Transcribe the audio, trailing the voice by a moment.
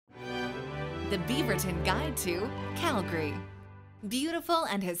The Beaverton Guide to Calgary. Beautiful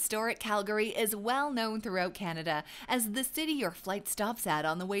and historic Calgary is well known throughout Canada as the city your flight stops at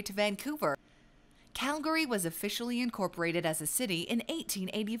on the way to Vancouver. Calgary was officially incorporated as a city in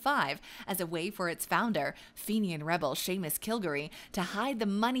 1885 as a way for its founder, Fenian rebel Seamus Kilgary, to hide the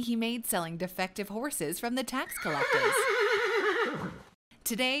money he made selling defective horses from the tax collectors.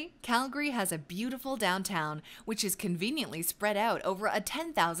 Today, Calgary has a beautiful downtown, which is conveniently spread out over a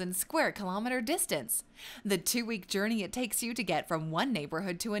 10,000 square kilometer distance. The 2-week journey it takes you to get from one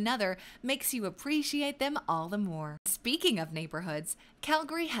neighborhood to another makes you appreciate them all the more. Speaking of neighborhoods,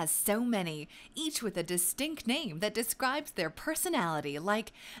 Calgary has so many, each with a distinct name that describes their personality,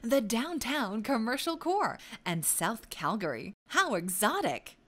 like the Downtown Commercial Core and South Calgary. How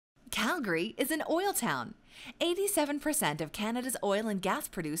exotic! Calgary is an oil town. 87% of Canada's oil and gas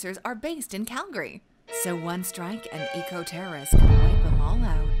producers are based in Calgary. So one strike and eco-terrorists can wipe them all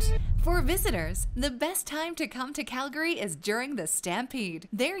out. For visitors, the best time to come to Calgary is during the Stampede.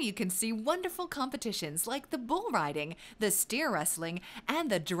 There you can see wonderful competitions like the bull riding, the steer wrestling, and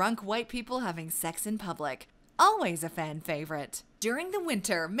the drunk white people having sex in public. Always a fan favorite. During the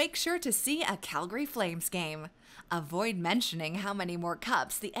winter, make sure to see a Calgary Flames game. Avoid mentioning how many more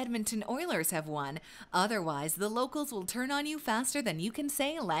cups the Edmonton Oilers have won, otherwise the locals will turn on you faster than you can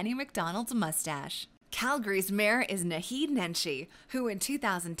say Lanny McDonald's mustache. Calgary's mayor is Naheed Nenshi, who in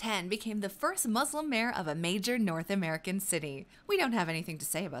 2010 became the first Muslim mayor of a major North American city. We don't have anything to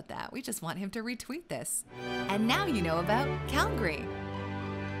say about that, we just want him to retweet this. And now you know about Calgary.